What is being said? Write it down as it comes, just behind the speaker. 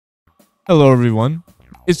Hello everyone,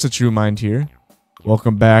 it's the True Mind here.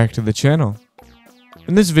 Welcome back to the channel.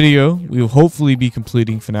 In this video, we will hopefully be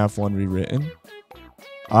completing FNAF 1 Rewritten.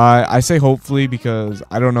 I say hopefully because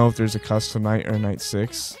I don't know if there's a custom night or night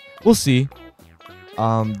 6. We'll see.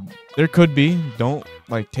 There could be. Don't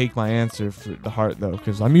take my answer for the heart though,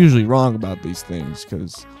 because I'm usually wrong about these things,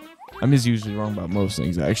 because I'm just usually wrong about most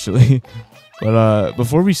things actually. But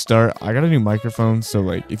before we start, I got a new microphone, so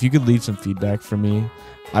if you could leave some feedback for me,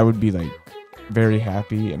 I would be very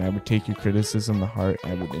happy, and I would take your criticism to heart.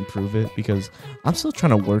 I would improve it because I'm still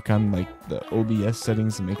trying to work on the OBS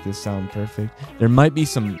settings to make this sound perfect. There might be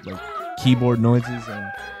some keyboard noises and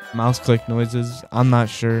mouse click noises. I'm not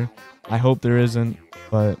sure. I hope there isn't,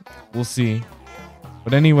 but we'll see.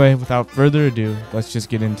 But anyway, without further ado, let's just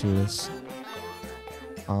get into this.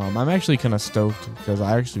 I'm actually kind of stoked because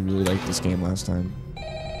I actually really liked this game last time.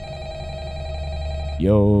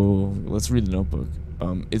 Yo, let's read the notebook.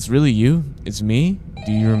 It's really you? It's me?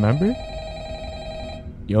 Do you remember?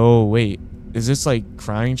 Yo, wait. Is this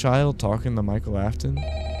crying child talking to Michael Afton?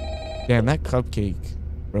 Damn, that cupcake.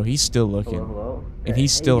 Bro, he's still looking. Hello. And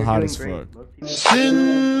he's still hot as fuck.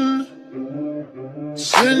 Sin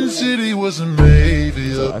City wasn't made for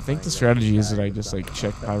you. So I think the strategy is that I just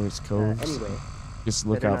check Pirate's codes. Anyway, Just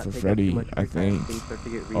look out for Freddy, I think.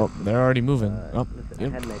 Oh, they're already moving. Oh, listen, yep.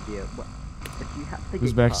 I had an idea. If you have to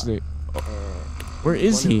Who's get backstage? caught, Where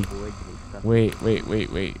is he? avoid getting stuck Wait.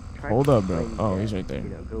 try Hold to up, bro. find Oh, that, he's right there.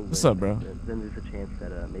 go What's with, up, bro? Then there's a chance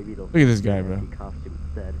that maybe they'll Look at this guy, bro. be costume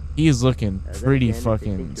instead. He is looking Then pretty again, if they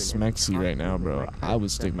fucking think you're smexy right now, costume, bro. they might I try would to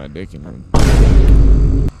stick set my dick in him.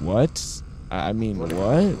 What? I mean, What if it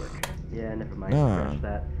what? doesn't work? Yeah, never mind. Nah. Scratch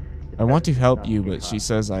that. I want to It's help not you, get but she caught.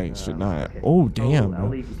 says I should not. Okay. Oh, damn, I'll bro.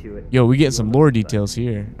 leave you to it. Yo, we get You some will lore decide. details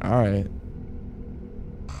here. Alright.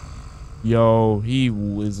 Yo, he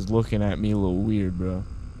was looking at me a little weird, bro.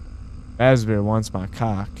 Fazbear wants my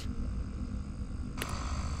cock.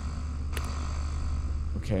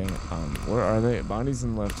 Okay, where are they? Bonnie's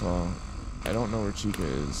in the left hall. I don't know where Chica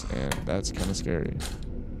is, and that's kind of scary.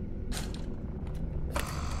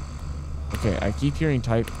 Okay, I keep hearing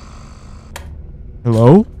type.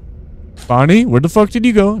 Hello? Bonnie? Where the fuck did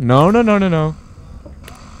you go? No.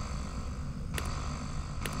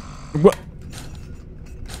 What?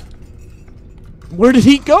 Where did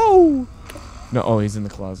he go? No, oh, he's in the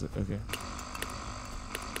closet. Okay.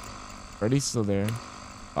 Freddy's still there.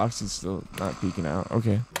 Foxy's still not peeking out.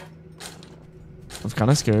 Okay. I'm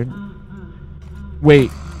kind of scared.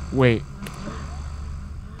 Wait.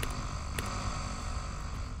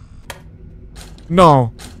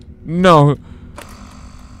 No.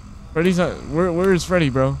 Freddy's not. Where is Freddy,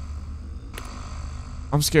 bro?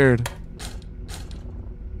 I'm scared.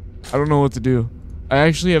 I don't know what to do. I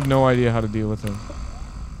actually have no idea how to deal with him.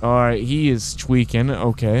 Alright, he is tweaking.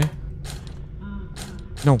 Okay.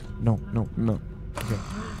 No. Okay.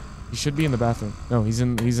 He should be in the bathroom. No, he's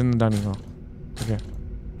in the dining hall. Okay.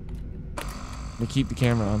 Let me keep the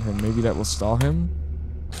camera on him. Maybe that will stall him,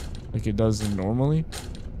 like it does normally.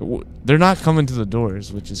 They're not coming to the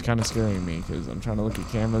doors, which is kind of scaring me because I'm trying to look at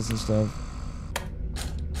cameras and stuff.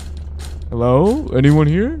 Hello? Anyone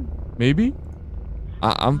here? Maybe?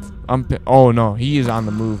 Oh no, he is on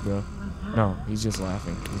the move, bro. No, he's just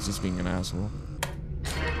laughing. He's just being an asshole.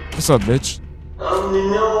 What's up, bitch?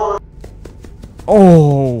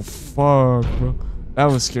 Oh, fuck, bro. That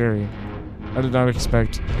was scary. I did not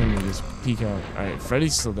expect him to just peek out. Alright,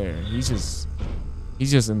 Freddy's still there. He's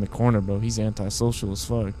just in the corner, bro. He's antisocial as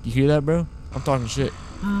fuck. You hear that, bro? I'm talking shit.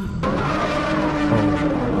 Oh,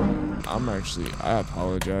 I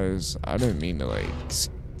apologize. I didn't mean to,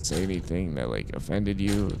 say anything that, offended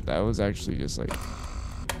you. That was actually just,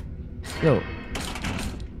 Yo.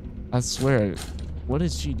 I swear. What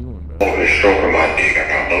is she doing, bro?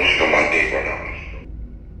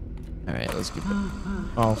 Alright, let's get that.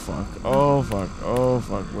 Oh,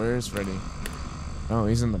 fuck. Where's Freddy? Oh,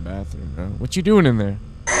 he's in the bathroom, bro. What you doing in there?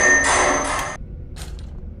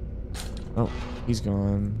 Oh, he's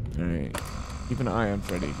gone. Alright. Keep an eye on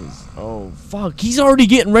Freddy, because... Oh, fuck. He's already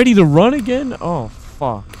getting ready to run again? Oh,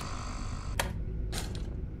 fuck.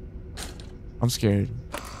 I'm scared.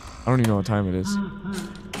 I don't even know what time it is.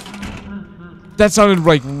 That sounded,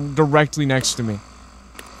 directly next to me.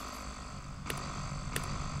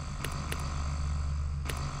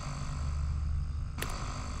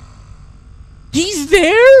 He's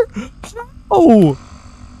there? Oh.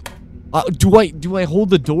 Do I hold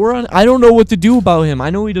the door on? I don't know what to do about him. I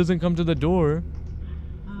know he doesn't come to the door.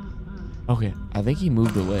 Okay, I think he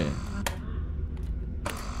moved away.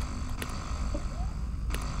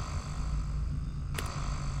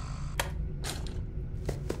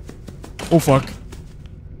 Oh fuck.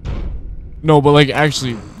 No, but like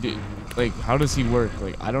actually, like how does he work?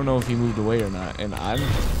 Like I don't know if he moved away or not. And I'm.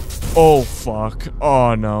 Oh fuck.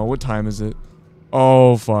 Oh no. What time is it?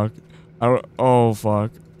 Oh fuck. Oh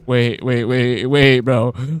fuck. Wait,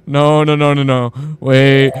 bro. No.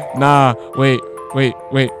 Wait, nah. Wait.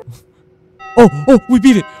 Oh, we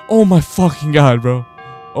beat it. Oh my fucking god, bro.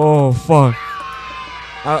 Oh fuck.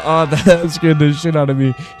 That scared the shit out of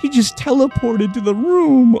me. He just teleported to the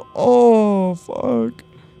room. Oh fuck.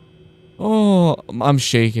 Oh, I'm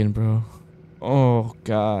shaking, bro. Oh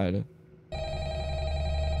god.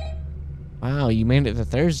 Wow, you made it to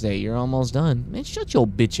Thursday. You're almost done. Man, shut your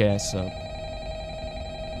bitch ass up.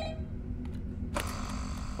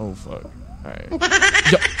 Oh fuck. Alright.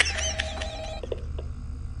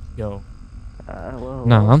 Yo. Well,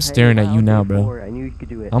 Nah, I'm staring at you now, bro. I knew you could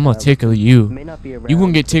do it. I'm gonna tickle you. May not be You around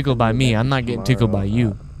gonna get for tickled by some me. events I'm not getting tickled by tomorrow.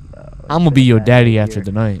 you. It's I'm gonna been be a your bad daddy day after here.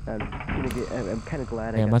 the night. I'm kind of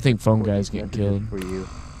glad Damn, I I think phone support guy's these getting messages killed. for you.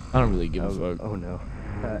 I don't really give a fuck. Oh no.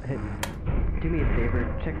 Hey, do me a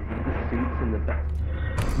favor. Check the suits in the back.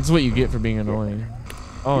 That's what you get for being annoying.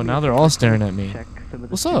 Oh, Do me now a they're favor, all staring at me. Check some of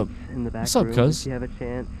the What's up? suits in the back What's up, room cuz? if you have a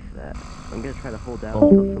chance. I'm gonna try to hold out Oh.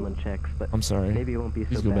 until someone checks, but I'm sorry. maybe it won't be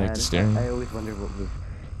Please so go bad. back to staring. I always wonder what was.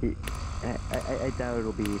 I doubt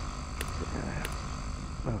it'll be.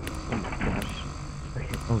 Oh my gosh.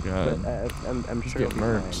 Okay. Oh god. But, I'm He's sure it'll getting be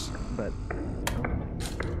murked. fine. But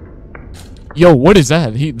Yo, what is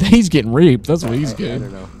that? He's getting raped. That's what he's I getting.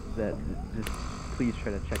 don't know. That just please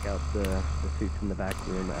try to check out the suits in the back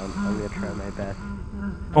room. I'm gonna try my best.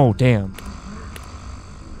 Oh damn.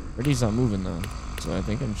 Freddy's not moving though, so I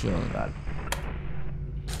think I'm chilling. God.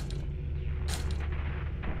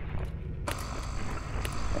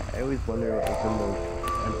 I always wonder what was in those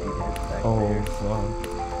empty pits back Oh there. fuck.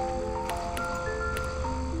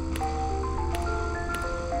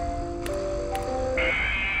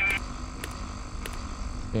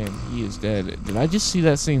 Damn, he is dead. Did I just see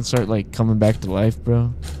that thing start like coming back to life,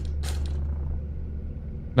 bro?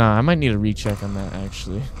 Nah, I might need a recheck on that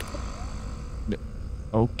actually.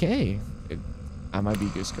 Okay. I might be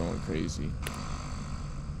just going crazy.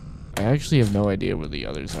 I actually have no idea where the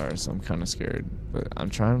others are, so I'm kind of scared. But I'm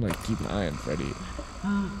trying to like keep an eye on Freddy.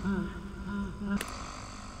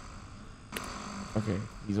 Okay,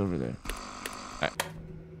 he's over there.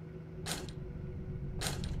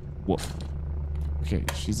 Whoa. Okay,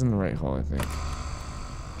 she's in the right hall, I think.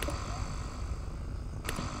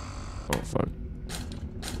 Oh fuck.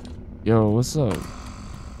 Yo, what's up?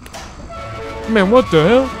 Man, what the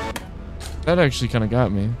hell? That actually kind of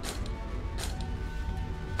got me.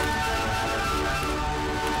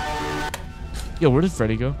 Yo, where did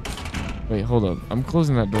Freddy go? Wait, hold up. I'm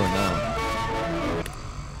closing that door now.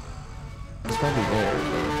 It's probably there,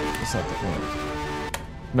 but that's not the point.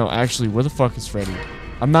 No, actually, where the fuck is Freddy?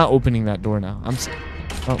 I'm not opening that door now.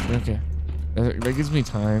 Oh, okay. That gives me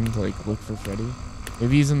time to like look for Freddy.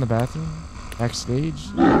 Maybe he's in the bathroom? Backstage?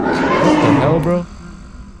 What the hell, bro?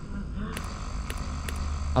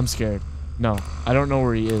 I'm scared. No, I don't know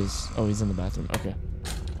where he is. Oh, he's in the bathroom. Okay.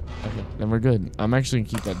 Okay, then we're good. I'm actually gonna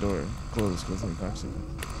keep that door closed because I'm toxic.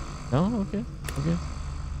 No? Okay. Okay.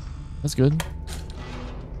 That's good.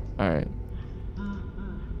 Alright.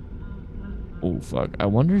 Oh, fuck. I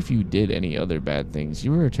wonder if you did any other bad things.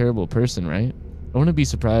 You were a terrible person, right? I wouldn't be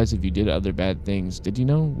surprised if you did other bad things. Did you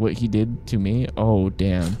know what he did to me? Oh,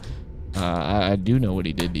 damn. I do know what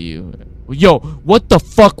he did to you. Yo, what the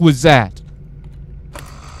fuck was that?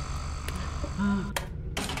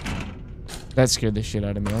 That scared the shit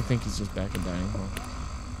out of me. I think he's just back in dying hall.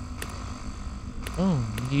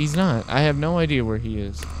 Oh, he's not. I have no idea where he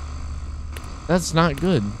is. That's not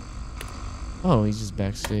good. Oh, he's just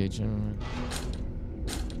backstage. I don't know.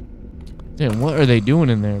 Damn, what are they doing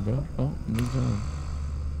in there, bro? Oh, moved on.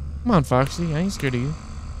 Come on, Foxy. I ain't scared of you.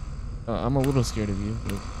 I'm a little scared of you,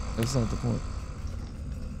 but that's not the point.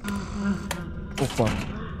 Oh fuck.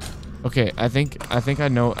 Okay, I think I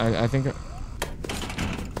know. I think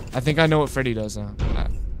I know what Freddy does now.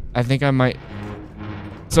 I think I might.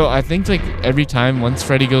 So I think like every time once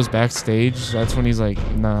Freddy goes backstage, that's when he's like,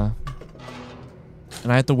 nah.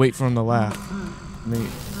 And I have to wait for him to laugh.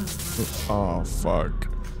 Oh fuck,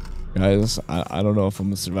 guys! I don't know if I'm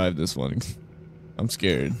gonna survive this one. I'm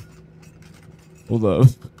scared. Hold up.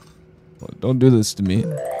 Don't do this to me.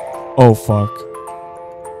 Oh fuck.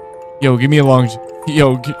 Yo, give me a long.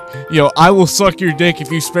 Yo, I will suck your dick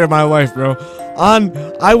if you spare my life, bro.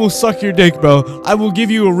 I will suck your dick, bro. I will give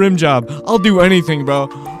you a rim job. I'll do anything, bro.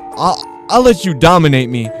 I'll let you dominate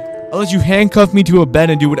me. I'll let you handcuff me to a bed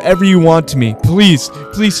and do whatever you want to me. Please,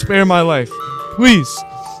 please spare my life. Please,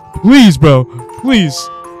 please, bro. Please,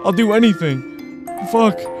 I'll do anything.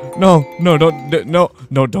 Fuck. No,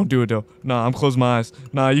 don't do it though. Nah, I'm closing my eyes.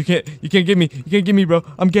 Nah, you can't get me. You can't get me, bro.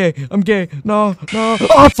 I'm gay. No.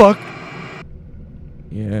 Oh, fuck.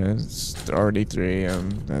 Yeah, it's already 3 a.m.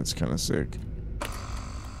 That's kind of sick.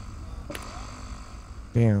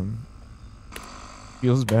 Damn.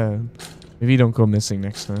 Feels bad. Maybe you don't go missing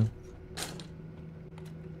next time.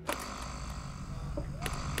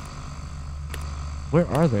 Where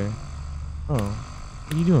are they? Oh,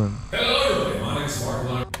 what are you doing? Hello, my name's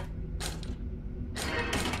Mark.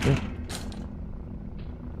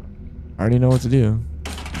 I already know what to do.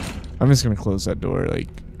 I'm just gonna close that door like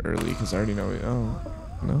early because I already know it. Oh,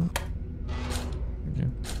 no. Okay.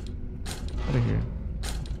 Out of here.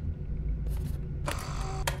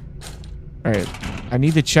 All right. I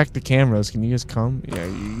need to check the cameras. Can you just come? Yeah,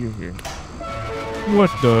 you're here. What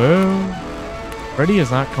the hell? Freddy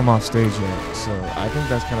has not come off stage yet, so I think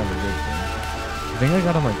that's kind of a good thing. I think I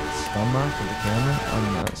got him like stun locked with the camera.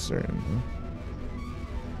 I'm not certain.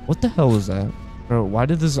 What the hell was that? Bro, why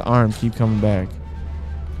did this arm keep coming back?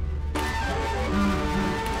 Okay,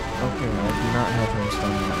 I do not have him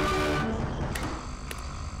stun locked.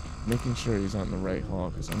 Making sure he's on the right hall,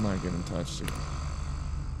 because I'm not getting touched again.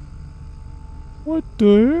 What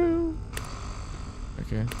the hell?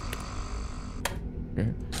 Okay.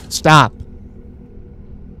 Okay. Stop!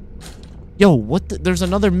 Yo, what the? There's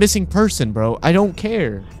another missing person, bro. I don't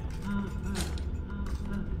care.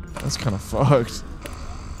 That's kind of fucked.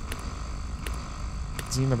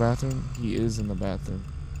 Is he in the bathroom? He is in the bathroom.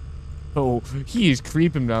 Oh, he is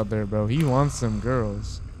creeping out there, bro. He wants some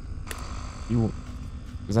girls.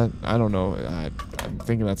 Is that? I don't know. I'm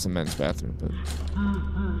thinking that's a men's bathroom, but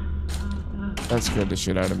that scared the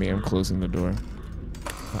shit out of me. I'm closing the door.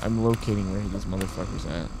 I'm locating where this motherfucker's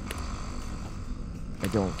at. I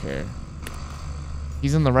don't care.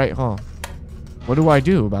 He's in the right hall. What do I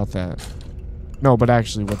do about that? No, but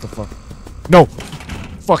actually, what the fuck? No!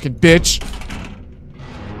 Fucking bitch!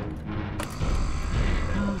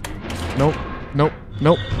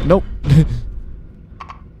 Nope.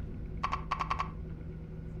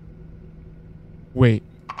 Wait.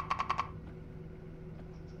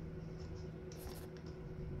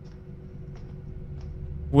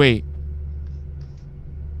 Wait.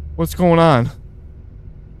 What's going on?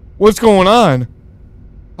 What's going on?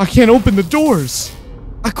 I can't open the doors.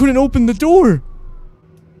 I couldn't open the door.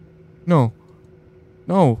 No.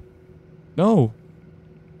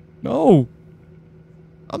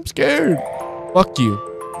 I'm scared. Fuck you.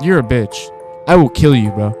 You're a bitch. I will kill you,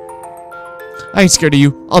 bro. I ain't scared of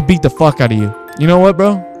you. I'll beat the fuck out of you. You know what,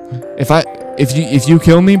 bro? If you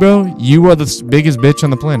kill me, bro, you are the biggest bitch on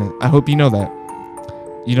the planet. I hope you know that.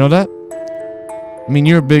 You know that? I mean,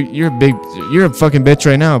 you're a fucking bitch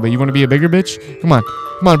right now, but you want to be a bigger bitch? Come on,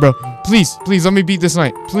 bro. Please let me beat this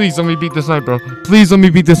night. Please let me beat this night, bro. Please let me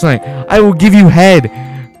beat this night. I will give you head.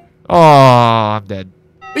 Oh, I'm dead.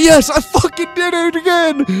 Yes, I fucking did it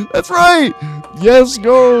again. That's right. Yes,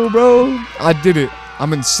 go, bro. I did it.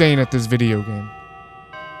 I'm insane at this video game.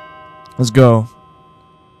 Let's go.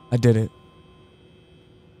 I did it.